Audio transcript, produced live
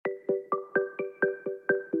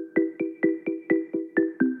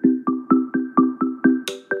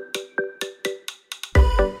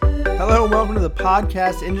Hello and welcome to the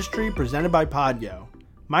podcast industry presented by Podgo.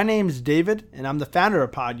 My name is David and I'm the founder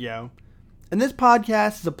of Podgo. And this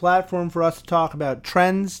podcast is a platform for us to talk about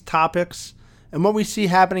trends, topics, and what we see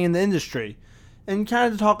happening in the industry. And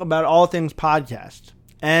kind of to talk about all things podcast.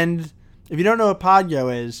 And if you don't know what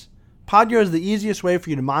Podgo is the easiest way for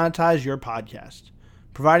you to monetize your podcast.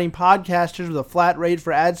 Providing podcasters with a flat rate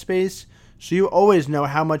for ad space so you always know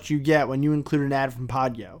how much you get when you include an ad from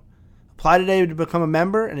Podgo. Apply today to become a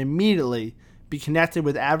member and immediately be connected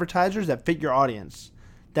with advertisers that fit your audience.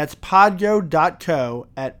 That's podgo.co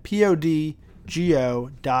at podgo.co.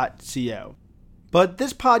 But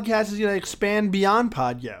this podcast is going to expand beyond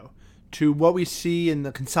Podgo to what we see in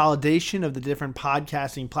the consolidation of the different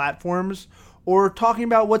podcasting platforms or talking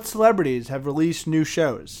about what celebrities have released new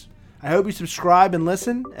shows. I hope you subscribe and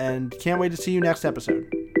listen and can't wait to see you next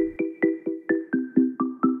episode.